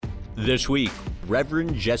This week,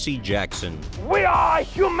 Reverend Jesse Jackson. We are a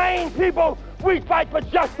humane people. We fight for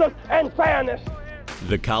justice and fairness.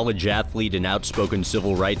 The college athlete and outspoken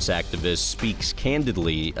civil rights activist speaks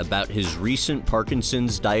candidly about his recent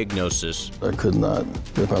Parkinson's diagnosis. I could not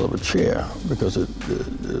get out of a chair because it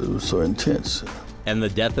was so intense. And the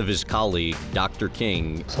death of his colleague, Dr.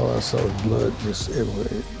 King. So I saw blood just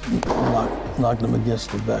everywhere. Knocked him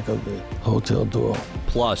against the back of the hotel door.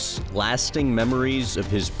 Plus, lasting memories of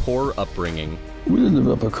his poor upbringing. We didn't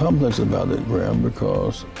develop a complex about it, Graham,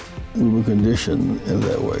 because we were conditioned in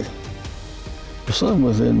that way. Something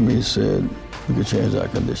within me said we could change our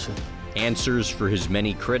condition. Answers for his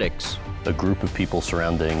many critics. A group of people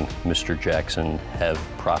surrounding Mr. Jackson have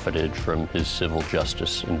profited from his civil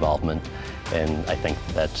justice involvement, and I think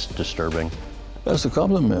that's disturbing. That's a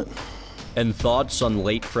compliment. And thoughts on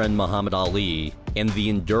late friend Muhammad Ali and the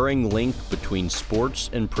enduring link between sports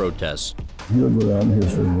and protest. He'll go down in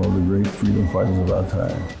history as one of the great freedom fighters of our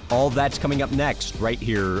time. All that's coming up next, right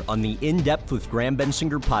here on the In Depth with Graham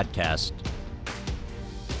Bensinger podcast.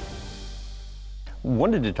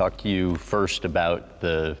 Wanted to talk to you first about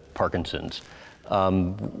the Parkinson's.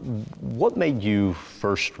 What made you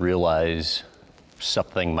first realize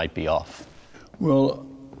something might be off? Well,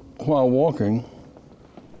 while walking,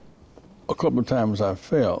 a couple of times I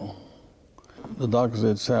fell. The doctor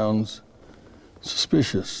said, sounds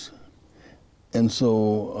suspicious. And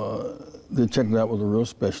so they checked it out with a real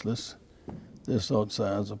specialist. They saw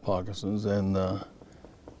signs of Parkinson's, and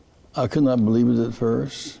I could not believe it at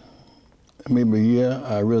first. Maybe a year,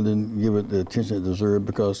 I really didn't give it the attention it deserved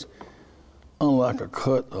because unlike a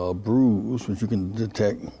cut or a bruise, which you can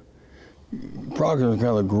detect, Parkinson's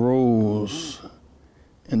kind of grows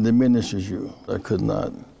and diminishes you. I could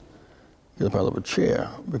not get up out of a chair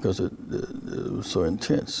because it was so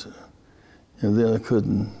intense. And then I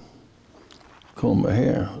couldn't comb my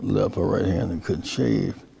hair, left or right hand, and couldn't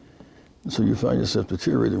shave. And so you find yourself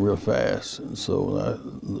deteriorating real fast. And so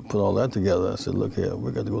when I put all that together, I said, look here,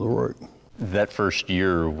 we got to go to work. That first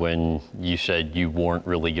year when you said you weren't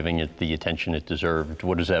really giving it the attention it deserved,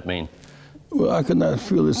 what does that mean? Well, I could not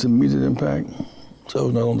feel its immediate impact. So I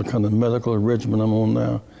was not on the kind of medical regimen I'm on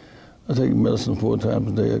now. I take medicine 4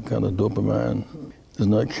 times a day, a kind of dopamine. It's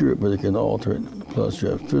not cure it, but it can alter it. Plus you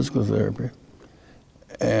have physical therapy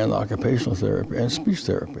and occupational therapy and speech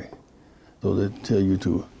therapy. So they tell you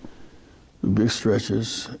to do big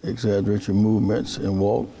stretches, exaggerate your movements, and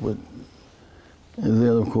walk with. And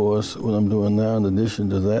then, of course, what I'm doing now, in addition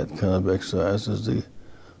to that kind of exercise, is the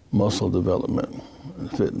muscle development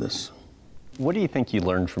and fitness. What do you think you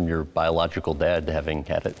learned from your biological dad having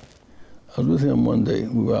had it? I was with him one day,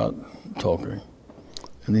 we were out talking,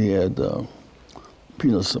 and he had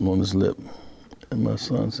peanuts on his lip. And my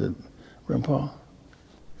son said, Grandpa,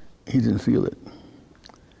 he didn't feel it.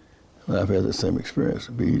 And I've had the same experience,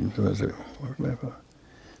 being eating. I said, Grandpa,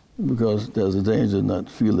 because there's a danger of not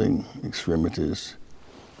feeling extremities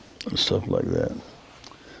and stuff like that.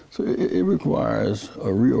 So it requires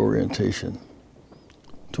a reorientation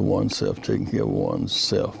to oneself, taking care of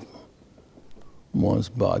oneself, one's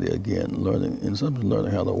body again, learning, and sometimes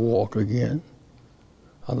learning how to walk again,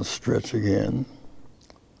 how to stretch again,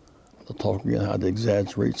 how to talk again, how to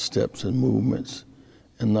exaggerate steps and movements,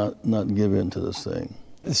 and not give in to this thing.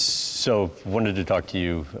 So, wanted to talk to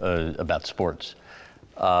you about sports.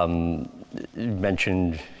 You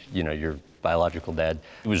mentioned, your biological dad.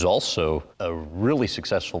 He was also a really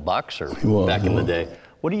successful boxer back in the day.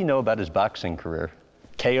 What do you know about his boxing career?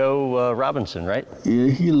 K.O. Robinson, right? Yeah,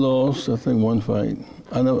 he lost, I think, one fight.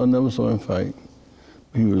 I never saw him fight.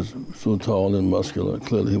 He was so tall and muscular.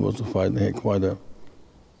 Clearly, he was a fighter. He had quite a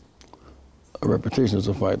reputation as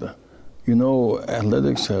a fighter.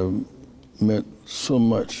 Athletics have meant so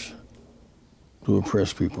much to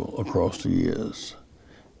oppress people across the years.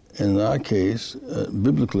 And in our case,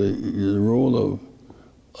 biblically, the role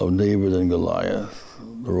of David and Goliath,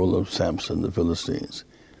 the role of Samson, the Philistines,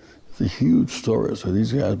 it's a huge story. So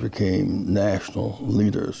these guys became national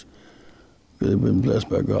leaders. They've been blessed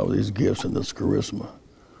by God with these gifts and this charisma.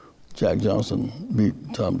 Jack Johnson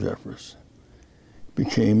beat Tom Jeffers,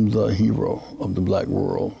 became the hero of the black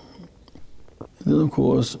world. And then, of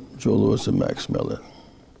course, Joe Louis and Max Mellon.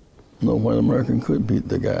 No white American could beat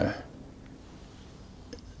the guy.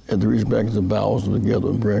 Had to reach back into the bowels of the ghetto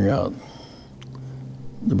and bring out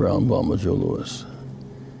the brown bomber, Joe Louis.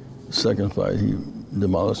 The second fight, he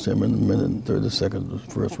demolished him in a minute and 30 seconds of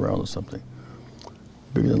the first round or something.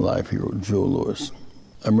 Bigger than life hero, Joe Louis.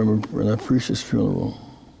 I remember when I preached his funeral,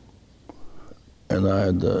 and I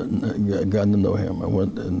had gotten to know him. I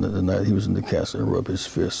went, and the night he was in the casket, I rubbed his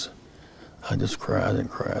fist. I just cried and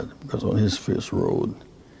cried, because on his fist rode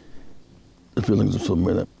the feelings of so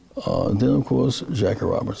many. Then, of course, Jackie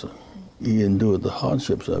Robinson. He endured the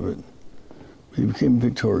hardships of it. He became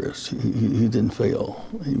victorious. He didn't fail.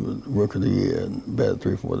 He was Rookie of the Year and batted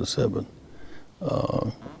 .347.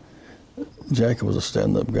 Jackie was a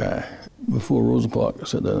stand-up guy. Before Rosa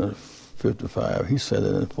Parks sat down at 55, he sat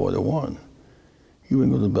in at 41. He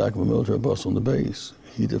wouldn't go to the back of a military bus on the base.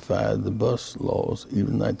 He defied the bus laws,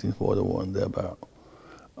 even 1941, thereabout.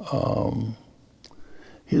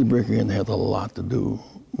 His breaking in had a lot to do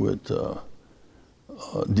with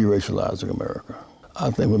deracializing America. I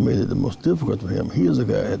think what made it the most difficult for him, he was a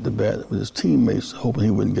guy at the bat with his teammates hoping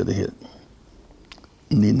he wouldn't get a hit,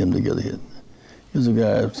 needing him to get a hit. He was a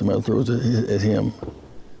guy, if somebody throws it at him,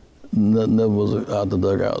 never was out the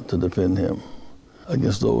dugout to defend him.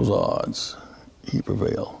 Against those odds, he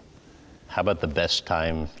prevailed. How about the best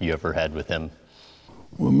time you ever had with him?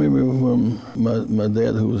 Well, maybe when my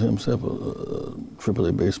dad, who was himself a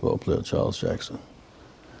AAA baseball player, Charles Jackson,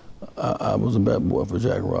 I was a bat boy for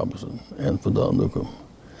Jack Robinson and for Don Newcombe.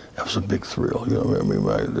 That was a big thrill, you know, I mean,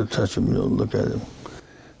 to touch him, you know, look at him.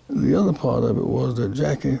 The other part of it was that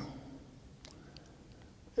Jackie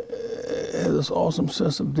had this awesome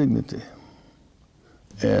sense of dignity.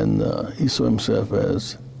 And he saw himself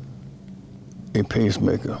as a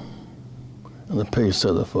pacemaker and a pace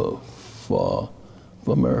setter for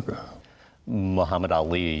America. Muhammad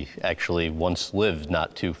Ali actually once lived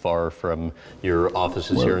not too far from your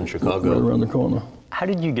offices here in Chicago. Right around the corner. How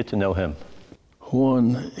did you get to know him?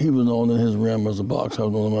 One, he was known in his realm as a boxer. I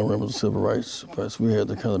was known in my realm as a civil rights person. We had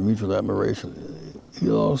the kind of mutual admiration. He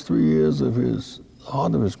lost 3 years of the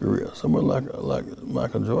heart of his career, somewhat like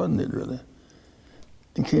Michael Jordan did, really,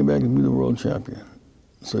 and came back to be the world champion.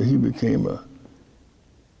 So he became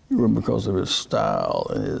because of his style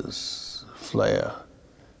and his flair,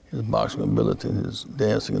 his boxing ability, and his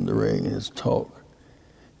dancing in the ring, and his talk,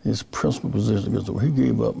 his principal position against the world. He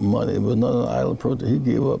gave up money. It was not an idle protest. He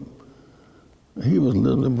gave up. He was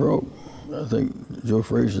literally broke. I think Joe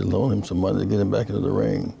Frazier loaned him some money to get him back into the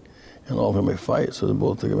ring and offer him a fight so they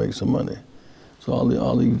both could make some money. So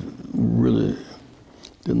Ali really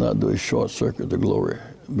did not do a short circuit to glory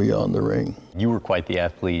beyond the ring. You were quite the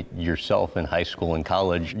athlete yourself in high school and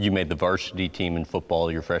college. You made the varsity team in football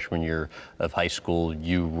your freshman year of high school.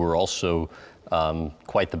 You were also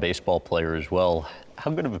quite the baseball player as well.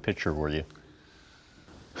 How good of a pitcher were you?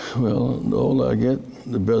 Well, the older I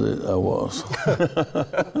get, the better I was.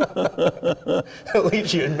 At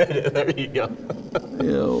least you admit it. There you go.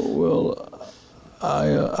 Yeah, well,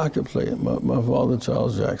 I could play. My father,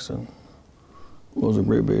 Charles Jackson, was a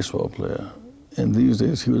great baseball player. And these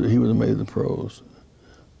days, he would have made the pros,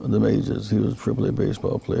 the majors. He was a AAA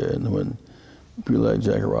baseball player. And when people like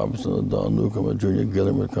Jackie Robinson or Don Newcombe or Junior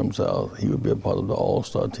Gilliam would come south, he would be a part of the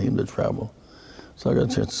all-star team that traveled. So I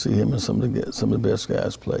got a chance to see him and some of the best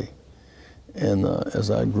guys play. And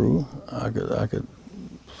as I grew, I could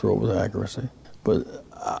throw with accuracy. But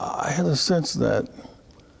I had a sense that,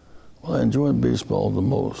 well, I enjoyed baseball the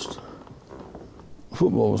most.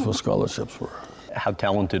 Football was where scholarships were. How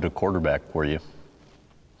talented a quarterback were you?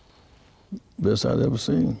 Best I'd ever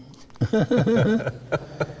seen.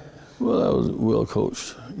 Well, I was well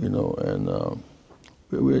coached, you know, and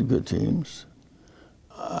we had good teams.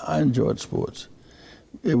 I enjoyed sports.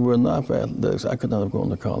 If it were not for athletics, I could not have gone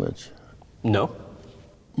to college. No?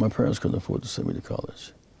 My parents couldn't afford to send me to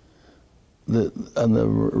college. I never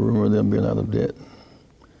remember them being out of debt.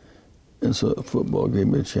 And so football gave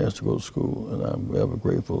me a chance to go to school, and I'm ever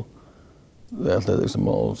grateful. The athletics, I'm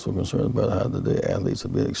also concerned about how today athletes are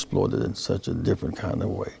being exploited in such a different kind of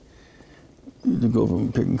way. You go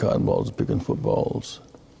from picking cotton balls to picking footballs.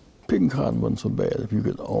 Picking cotton wasn't so bad if you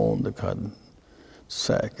could own the cotton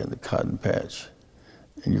sack and the cotton patch,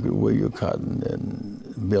 and you could weigh your cotton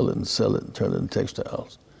and bill it and sell it and turn it into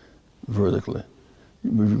textiles vertically.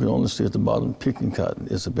 If you can only stay at the bottom picking cotton,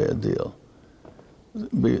 it's a bad deal.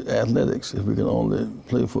 But athletics, if we can only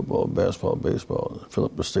play football, basketball, baseball, fill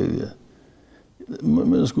up the stadium.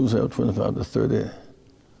 Middle schools have 25 to 30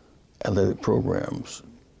 athletic programs,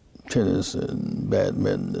 tennis and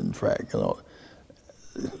badminton and track and all.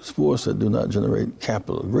 Sports that do not generate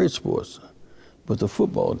capital, great sports, but the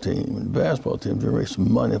football team and basketball team generates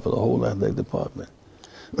money for the whole athletic department.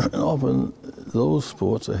 And often those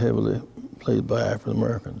sports are heavily played by African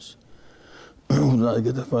Americans who do not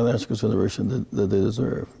get the financial consideration that they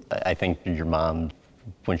deserve. I think your mom,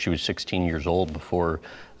 when she was 16 years old, before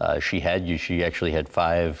she had you, she actually had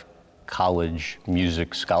 5 college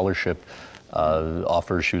music scholarship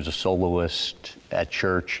offers. She was a soloist at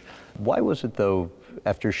church. Why was it, though,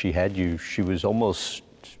 after she had you, she was almost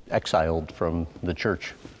exiled from the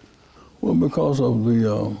church? Well, because of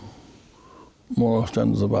the moral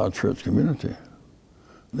standards of our church community.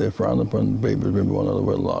 They frowned upon babies being born out of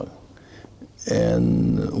wedlock.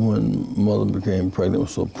 And when mother became pregnant,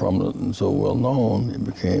 was so prominent and so well known, it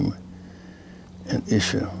became an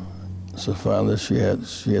issue. So finally she had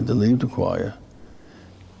to leave the choir,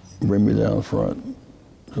 bring me down front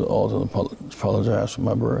to the altar and apologize for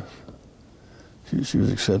my birth. She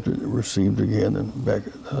was accepted, received again, and back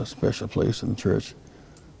at her special place in the church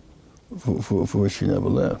for which she never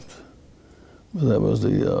left. But that was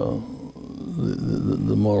the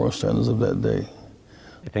moral standards of that day.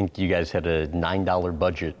 I think you guys had a $9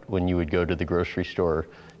 budget when you would go to the grocery store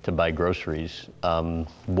to buy groceries.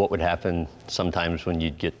 What would happen sometimes when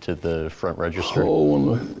you'd get to the front register?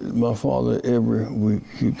 Oh, my father, every week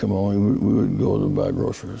he'd come home, we would go to buy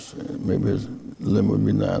groceries. Maybe his limit would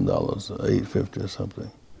be $9, $8.50 or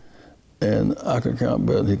something. And I could count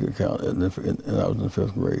better than he could count, and I was in the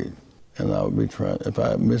 5th grade. And I would be trying, if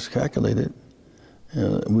I miscalculated,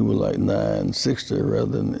 and we were like $9.60 rather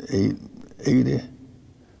than $8.80.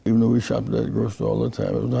 Even though we shopped at that grocery store all the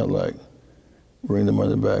time, it was not like bring the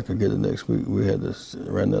money back or get it next week. We had to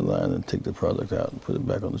run that line and take the product out and put it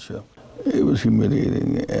back on the shelf. It was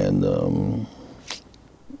humiliating, and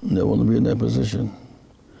never want to be in that position.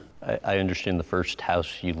 I understand the first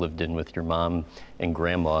house you lived in with your mom and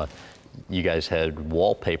grandma, you guys had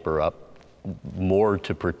wallpaper up more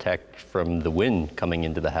to protect from the wind coming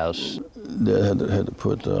into the house. Dad had to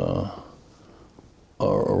put a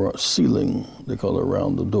ceiling, they call it,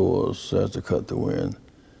 around the doors so as to cut the wind.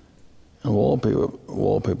 And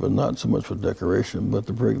wallpaper, not so much for decoration, but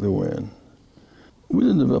to break the wind. We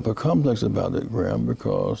didn't develop a complex about it, Graham,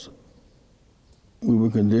 because we were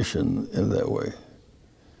conditioned in that way.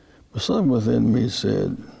 But something within me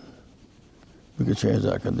said we could change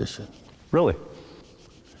our condition. Really?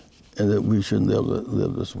 And that we shouldn't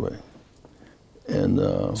live this way. And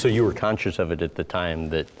so you were conscious of it at the time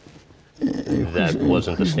that that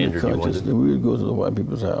wasn't the standard you wanted? We would go to the white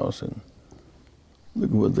people's house and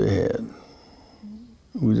look at what they had.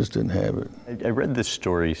 We just didn't have it. I read this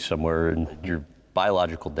story somewhere, and your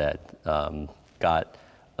biological dad got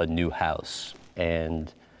a new house,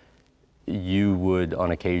 and you would,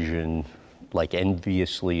 on occasion, like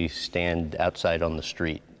enviously stand outside on the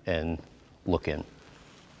street and look in.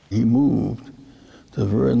 He moved to a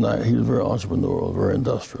very nice, he was very entrepreneurial, very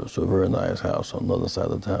industrial, so a very nice house on the other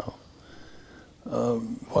side of town.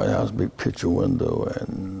 White House, big picture window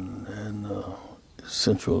and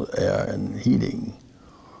central air and heating.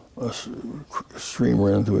 A stream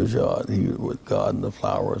ran through his yard. He would garden the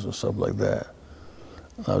flowers and stuff like that.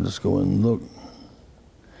 I would just go and look.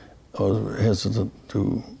 I was hesitant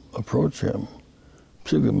to approach him,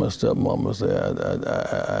 particularly my stepmom was there.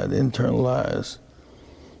 I'd internalized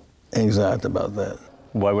anxiety about that.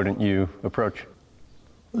 Why wouldn't you approach?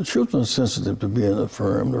 The children are sensitive to being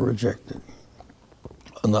affirmed or rejected,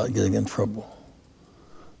 or not getting in trouble.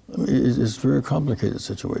 I mean, it's a very complicated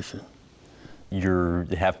situation. Your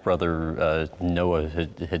half-brother, Noah,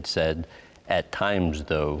 had said, at times,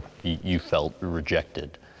 though, you felt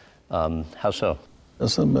rejected. How so?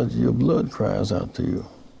 That's something about your blood cries out to you.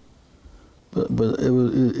 But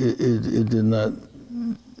it did not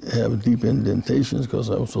have deep indentations because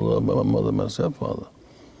I was so loved by my mother and my stepfather.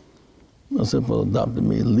 My stepfather adopted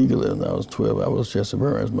me legally when I was 12. I was Jesse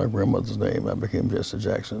Burns, my grandmother's name. I became Jesse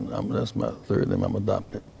Jackson. That's my third name. I'm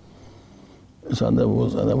adopted. And so I never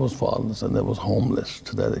was fatherless. I never was homeless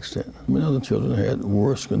to that extent. I mean, other children had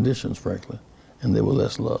worse conditions, frankly, and they were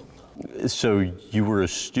less loved. So you were a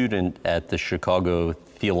student at the Chicago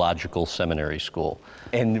Theological Seminary School.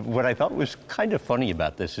 And what I thought was kind of funny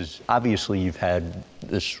about this is obviously you've had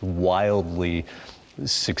this wildly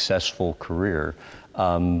successful career.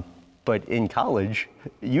 But in college,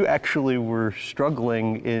 you actually were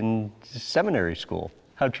struggling in seminary school.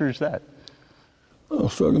 How true is that? I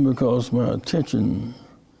was struggling because my attention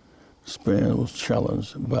span was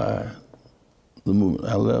challenged by the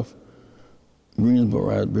movement. I left Greensboro.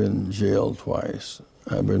 I had been jailed twice.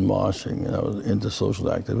 I had been marching, and I was into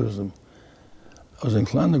social activism. I was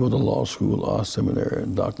inclined to go to law school or seminary,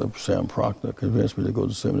 and Dr. Sam Proctor convinced me to go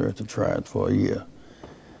to seminary to try it for a year.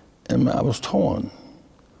 And I was torn,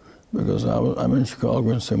 because I'm in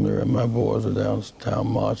Chicago in seminary, and my boys are downtown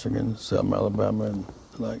marching in Selma, Alabama, and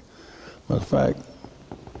like, matter of fact,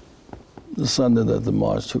 the Sunday that the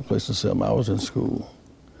march took place in Selma, I was in school.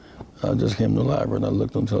 I just came to the library and I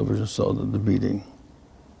looked on television, saw the beating.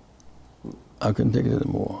 I couldn't take it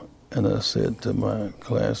anymore. And I said to my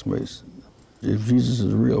classmates, if Jesus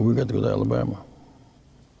is real, we got to go to Alabama.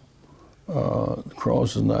 The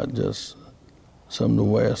cross is not just something to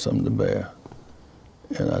wear, something to bear.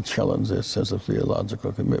 And I challenged their sense of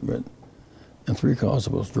theological commitment. And 3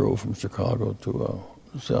 constables drove from Chicago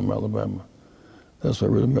to Selma, Alabama. That's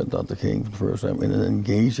where I really met Dr. King for the first time in an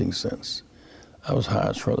engaging sense. I was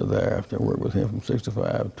hired shortly thereafter and worked with him from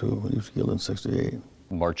 65 to when he was killed in 68.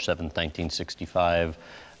 March 7th, 1965.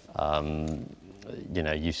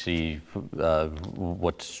 You see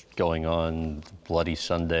what's going on, Bloody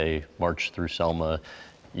Sunday, march through Selma.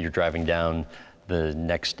 You're driving down the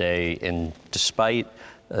next day, and despite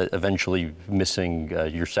eventually missing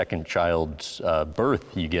your second child's birth,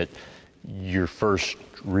 you get your first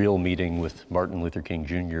real meeting with Martin Luther King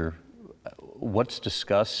Jr. What's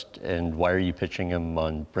discussed, and why are you pitching him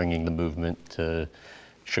on bringing the movement to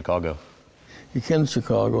Chicago? He came to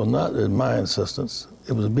Chicago, not at my insistence.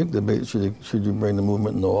 It was a big debate, should you bring the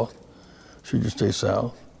movement north? Should you stay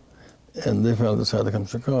south? And they finally decided to come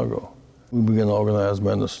to Chicago. We began to organize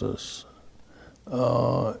ministers.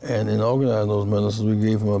 And in organizing those ministers, we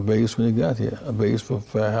gave him a base when he got here, a base for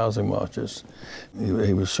fair housing marches.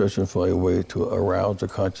 He was searching for a way to arouse the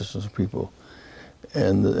consciousness of people.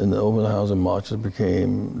 And the open housing marches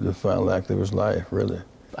became the final act of his life, really.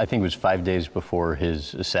 I think it was 5 days before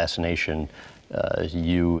his assassination,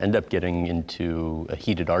 you end up getting into a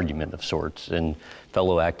heated argument of sorts, and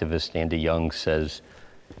fellow activist Andy Young says,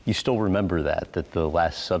 you still remember that the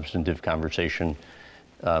last substantive conversation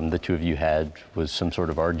the two of you had was some sort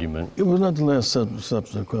of argument? It was not the last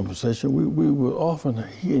substantive conversation. We were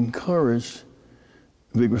he encouraged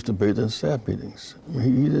vigorous debate in staff meetings.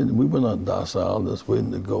 We were not docile, just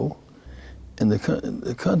waiting to go. And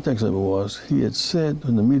the context of it was, he had said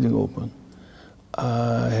when the meeting opened,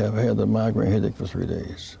 I have had a migraine headache for 3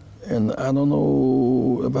 days, and I don't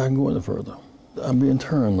know if I can go any further. I'm being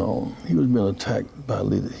turned on. He was being attacked by a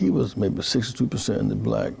leader. He was maybe 62% in the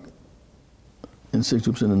black, and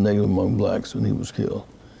 62% in the negative among blacks when he was killed.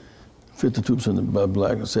 52% by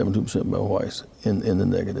black and 72% by whites in the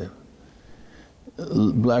negative.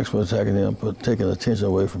 Blacks were attacking him for taking attention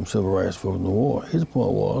away from civil rights for the war. His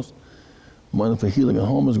point was, money for healing at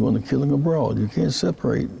home is going to killing abroad. You can't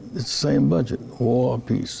separate. It's the same budget, war or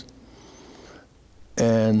peace.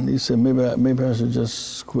 And he said, maybe I should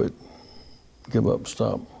just quit, give up,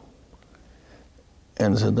 stop.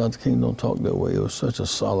 And I said, Dr. King, don't talk that way. It was such a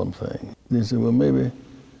solemn thing. Then he said, well, maybe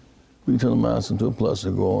we can turn the minds into a plus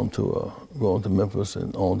and go on to Memphis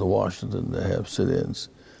and on to Washington to have sit-ins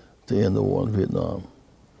to end the war in Vietnam.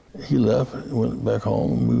 He left, went back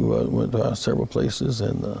home. We went to our several places,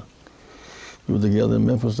 and we were together in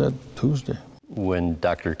Memphis that Tuesday. When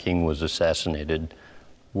Dr. King was assassinated,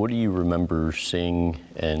 what do you remember seeing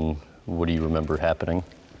and what do you remember happening?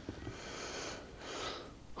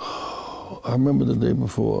 I remember the day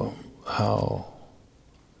before how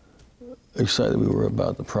excited we were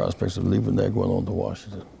about the prospects of leaving there going on to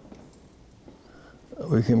Washington.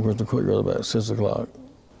 We came across the courtyard about 6 o'clock.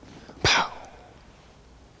 Pow!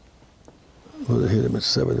 Would have hit him and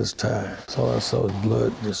severed his tie. So all I saw was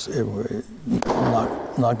blood just everywhere.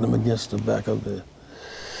 Knocked him against the back of the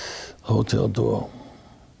hotel door.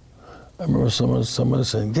 I remember somebody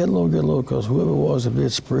saying, get low, because whoever it was, if they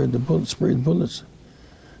had sprayed bullets,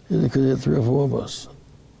 they could have hit 3 or 4 of us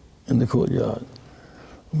in the courtyard.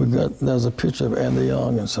 There's a picture of Andy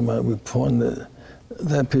Young and somebody, we pointed,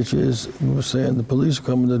 that picture is, we were saying the police are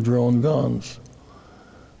coming to drone guns.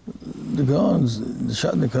 The guns, the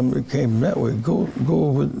shot that came that way, go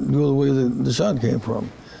the way the shot came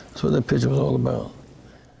from. That's what that picture was all about.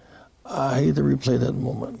 I hate to replay that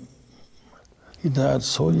moment. He died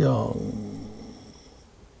so young,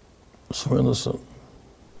 so innocent,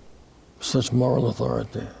 such moral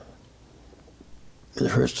authority. It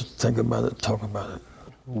hurts to think about it, talk about it.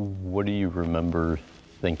 What do you remember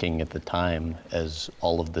thinking at the time as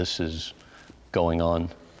all of this is going on?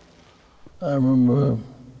 I remember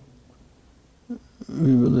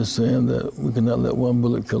we were saying that we could not let one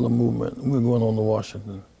bullet kill a movement. We're going on to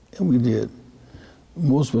Washington, and we did.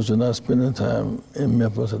 Most of us are not spending time in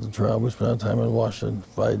Memphis at the trial. We spent our time in Washington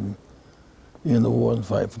fighting in the war and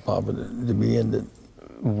fight for poverty to be ended.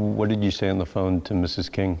 What did you say on the phone to Mrs.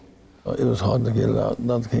 King? It was hard to get it out.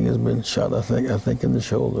 Dr. King has been shot, I think in the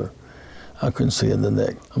shoulder. I couldn't see in the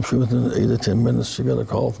neck. I'm sure within 8 or 10 minutes she got a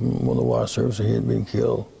call from one of the wire services he had been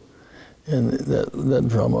killed. And that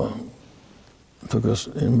drama took us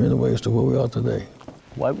in many ways to where we are today.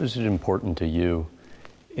 Why was it important to you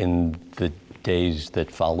in the days that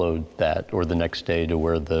followed that, or the next day, to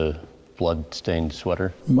wear the blood-stained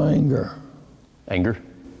sweater? My anger. Anger?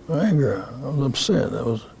 My anger. I was upset.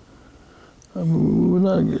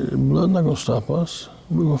 Blood not going to stop us.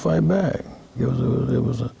 We're going to fight back. It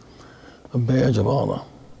was a badge of honor.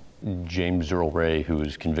 James Earl Ray, who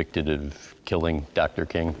was convicted of killing Dr.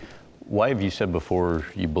 King, Why have you said before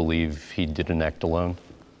you believe he didn't act alone?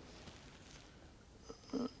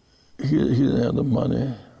 He didn't have the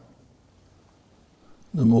money,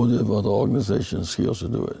 the motive, or the organization skills to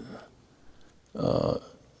do it. A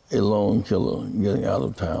lone killer getting out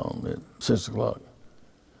of town at 6 o'clock,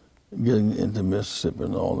 getting into Mississippi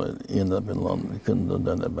and all that, end up in London. He couldn't have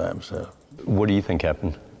done that by himself. What do you think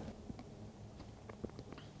happened?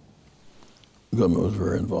 The government was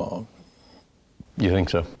very involved. You think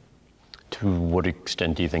so? To what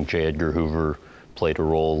extent do you think J. Edgar Hoover played a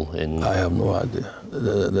role in? I have no idea.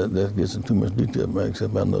 That gets into too much detail, man,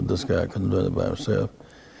 except I know this guy couldn't do it by himself.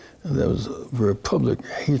 And there was a very public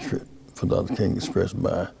hatred for Dr. King expressed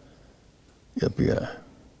by the FBI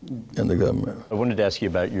and the government. I wanted to ask you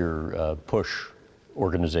about your PUSH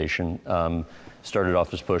organization. Started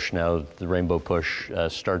off as PUSH, now the Rainbow PUSH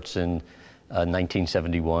starts in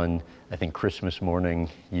 1971. I think Christmas morning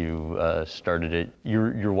you started it.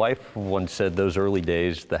 Your wife once said those early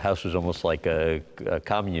days, the house was almost like a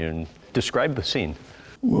commune. Describe the scene.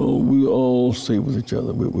 Well, we all stayed with each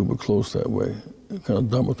other. We were close that way, kind of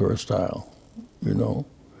dormitory style, you know.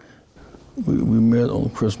 We met on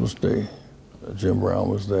Christmas Day. Jim Brown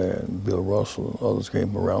was there, and Bill Russell, and others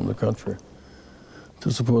came from around the country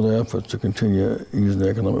to support the effort to continue using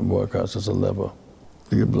economic boycotts as a lever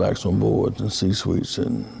to get blacks on boards and C-suites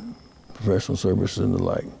and professional services and the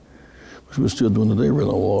like, which we're still doing today right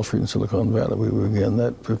on Wall Street in Silicon Valley. We began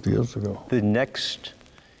that 50 years ago. The next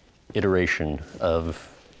iteration of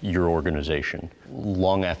your organization,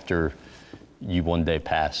 long after you one day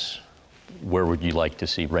pass, where would you like to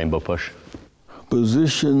see Rainbow PUSH?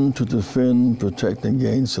 Positioned to defend, protect, and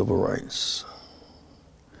gain civil rights,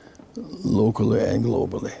 locally and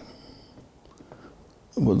globally.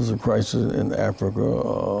 Whether there's a crisis in Africa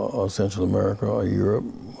or Central America or Europe,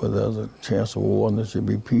 whether there's a chance of war and there should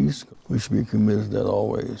be peace, we should be committed to that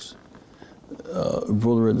always.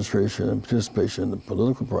 Voter registration and participation in the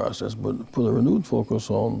political process, but put a renewed focus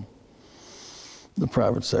on the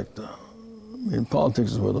private sector. I mean,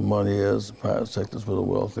 politics is where the money is, the private sector is where the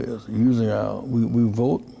wealth is. Using we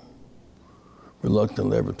vote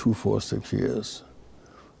reluctantly every 2, 4, 6 years.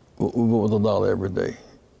 We vote with $1 every day.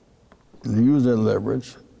 Use that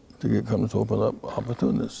leverage to get companies to open up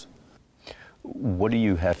opportunities. What do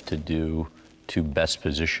you have to do to best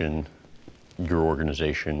position your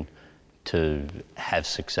organization to have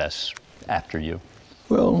success after you?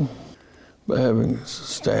 Well, by having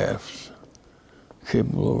staffs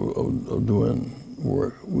capable of doing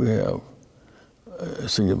work. We have a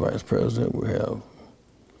senior vice president, we have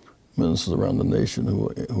ministers around the nation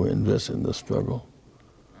who invest in this struggle.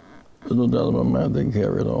 There's no doubt in my mind they can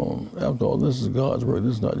carry it on. After all, this is God's work.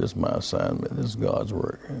 This is not just my assignment. This is God's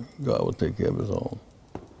work. God will take care of his own.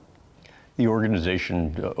 The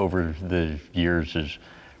organization over the years has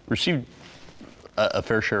received a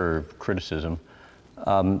fair share of criticism.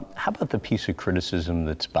 How about the piece of criticism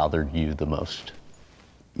that's bothered you the most?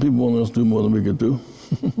 People want us to do more than we could do.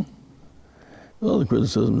 All the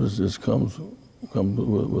criticism just comes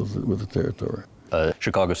with the territory. A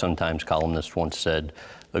Chicago Sun-Times columnist once said,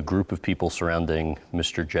 "A group of people surrounding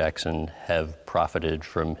Mr. Jackson have profited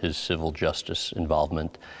from his civil justice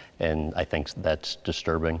involvement," and I think that's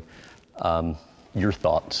disturbing. Your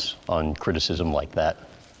thoughts on criticism like that?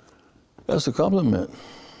 That's a compliment.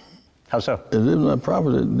 How so? If they've not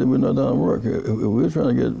profited, then we're not done work. If we're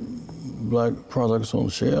trying to get black products on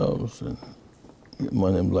shelves and get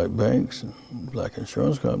money in black banks and black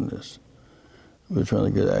insurance companies, we're trying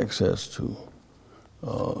to get access to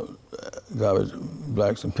garbage,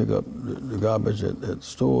 blacks and pick up the garbage at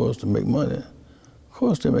stores to make money. Of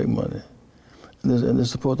course they make money. And they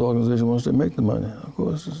support the organization once they make the money. Of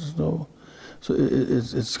course, so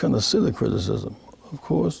it's kind of silly criticism. Of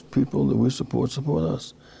course, people that we support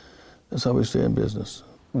us. That's how we stay in business.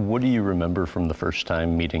 What do you remember from the first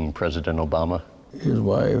time meeting President Obama? His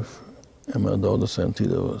wife and my daughter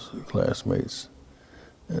Santita was classmates.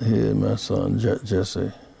 And he and my son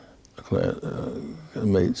Jesse,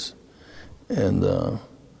 mates. And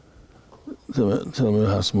tell me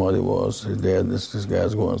how smart he was. His dad, this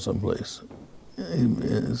guy's going someplace.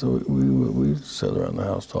 So we sat around the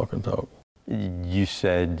house, talk. You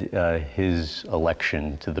said his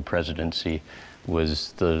election to the presidency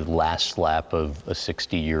was the last lap of a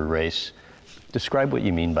 60-year race. Describe what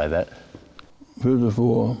you mean by that.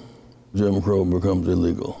 54, Jim Crow becomes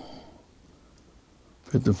illegal.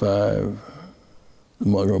 55, the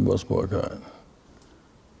Montgomery bus boycott.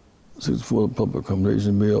 64, the public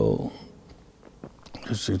accommodation bill.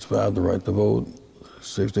 65, the right to vote.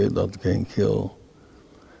 68, Dr. King killed.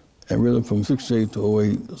 And really from 68 to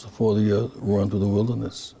 08, it's a 40-year run through the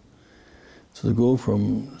wilderness. So to go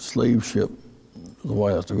from slave ship to the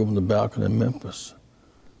White House, to go from the balcony in Memphis,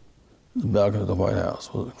 the balcony to the White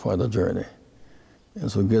House was quite a journey.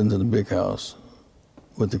 And so getting to the big house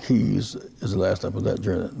with the keys is the last step of that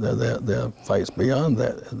journey. There are fights beyond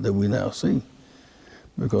that we now see,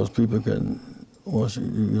 because people can, once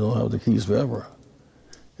you don't have the keys forever,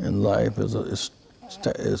 and life is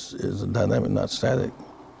a dynamic, not static.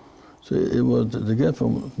 So it was to get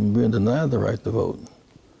from being denied the right to vote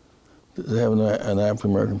to having an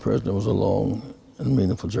African-American president was a long and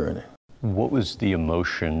meaningful journey. What was the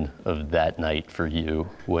emotion of that night for you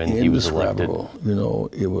when he was elected? You know,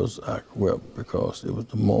 I wept because it was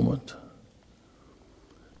the moment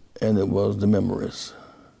and it was the memories.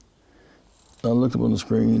 I looked up on the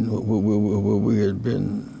screen where we had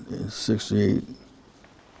been in '68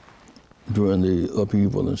 during the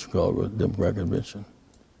upheaval in Chicago Democratic Convention,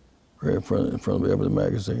 right in front of Ebony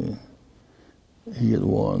magazine. He had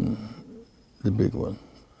won the big one.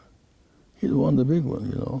 He had won the big one,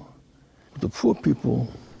 you know. The poor people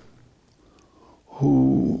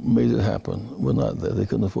who made it happen were not there. They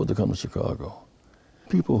couldn't afford to come to Chicago.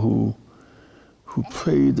 People who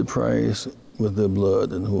paid the price with their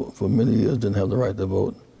blood and who for many years didn't have the right to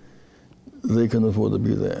vote, they couldn't afford to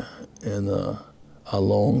be there. And I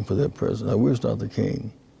longed for their presence. I wish Dr.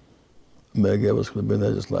 King, Meg Evers could have been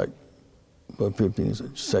there just like for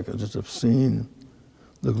 15 seconds, just to have seen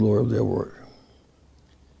the glory of their work.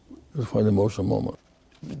 It was quite an emotional moment.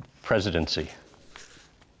 Presidency.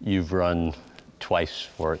 You've run twice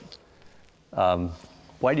for it.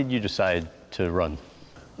 Why did you decide to run?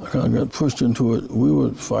 I kind of got pushed into it. We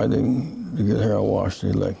were fighting to get Harold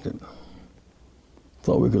Washington elected.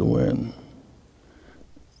 Thought we could win.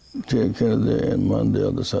 Ted Kennedy and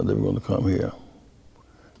Mondale decided they were going to come here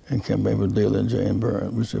and campaign for Daley and Jane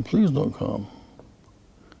Byrne. We said, please don't come.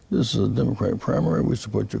 This is a Democratic primary. We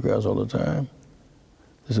support you guys all the time.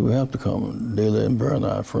 They said, we have to come. Daley and Byrne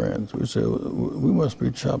are our friends. We said, we must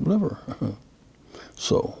be chopped liver.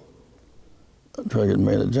 So I tried to get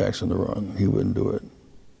Maynard Jackson to run. He wouldn't do it.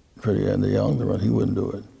 Tried to get Andy Young to run. He wouldn't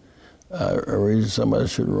do it. I arranged somebody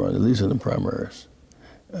should run, at least in the primaries.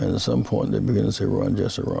 And at some point, they began to say, run,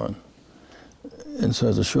 Jesse, run. And so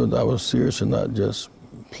as I showed I was serious and not just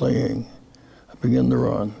playing, I began to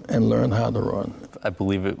run and learn how to run. I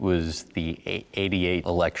believe it was the '88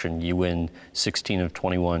 election. You win 16 of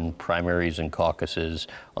 21 primaries and caucuses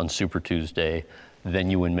on Super Tuesday.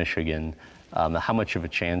 Then you win Michigan. How much of a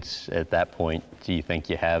chance at that point do you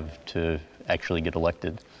think you have to actually get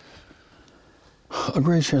elected? A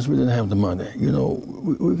great chance. We didn't have the money. You know,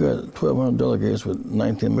 we got 1,200 delegates with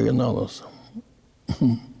 $19 million.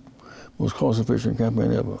 Most cost-efficient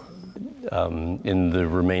campaign ever. In the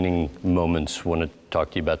remaining moments, I want to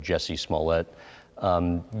talk to you about Jussie Smollett.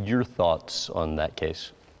 Your thoughts on that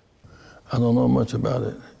case? I don't know much about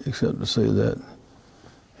it, except to say that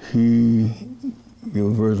he gave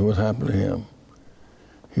a version of what happened to him.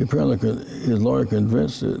 He apparently, his lawyer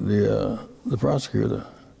convinced the prosecutor.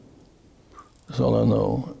 That's all I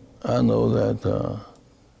know. I know that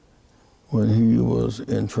when he was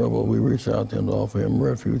in trouble, we reached out to him to offer him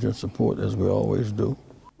refuge and support, as we always do.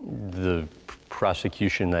 The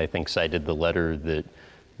prosecution, I think, cited the letter that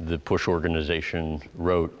the Bush organization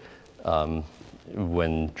wrote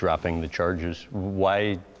when dropping the charges.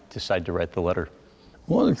 Why decide to write the letter?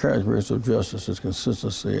 One of the characteristics of justice is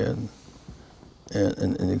consistency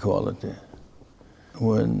and equality.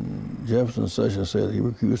 When Jefferson Sessions said he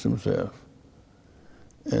recused himself,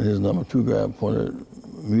 and his number 2 guy appointed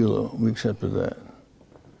Mueller, we accepted that.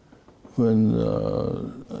 When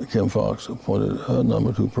Kim Foxx appointed her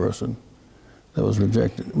number 2 person, that was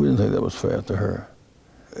rejected. We didn't think that was fair to her.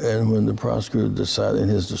 And when the prosecutor decided in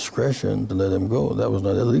his discretion to let him go, that was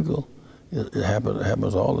not illegal. It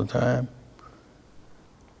happens all the time.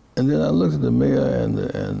 And then I looked at the mayor and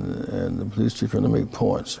the police chief trying to make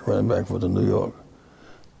points, running back and forth to New York,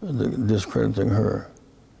 discrediting her.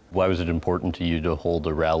 Why was it important to you to hold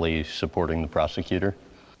a rally supporting the prosecutor?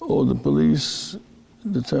 Oh, the police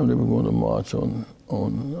determined they were going to march on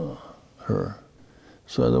her.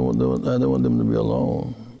 So I don't want them to be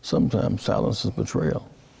alone. Sometimes silence is betrayal.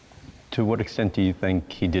 To what extent do you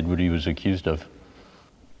think he did what he was accused of?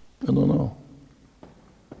 I don't know.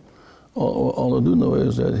 All I do know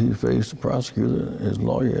is that he faced the prosecutor, his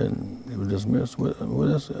lawyer, and he was dismissed. What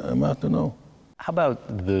else am I to know? How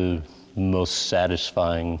about the most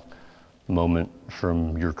satisfying moment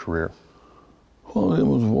from your career? Well, it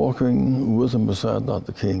was walking with him beside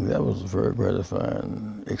Dr. King. That was a very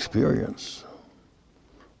gratifying experience.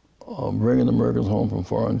 Bringing Americans home from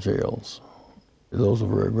foreign jails. Those are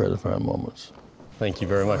very gratifying moments. Thank you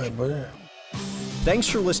very much. All right, buddy. Thanks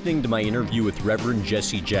for listening to my interview with Reverend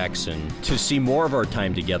Jesse Jackson. To see more of our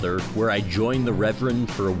time together, where I joined the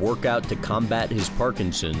Reverend for a workout to combat his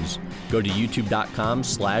Parkinson's, go to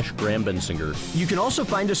youtube.com/Graham Bensinger. You can also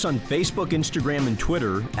find us on Facebook, Instagram, and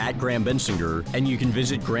Twitter at Graham Bensinger, and you can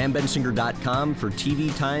visit grahambensinger.com for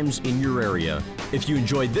TV times in your area. If you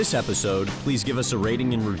enjoyed this episode, please give us a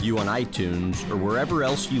rating and review on iTunes or wherever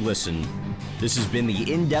else you listen. This has been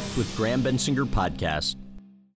the In Depth with Graham Bensinger podcast.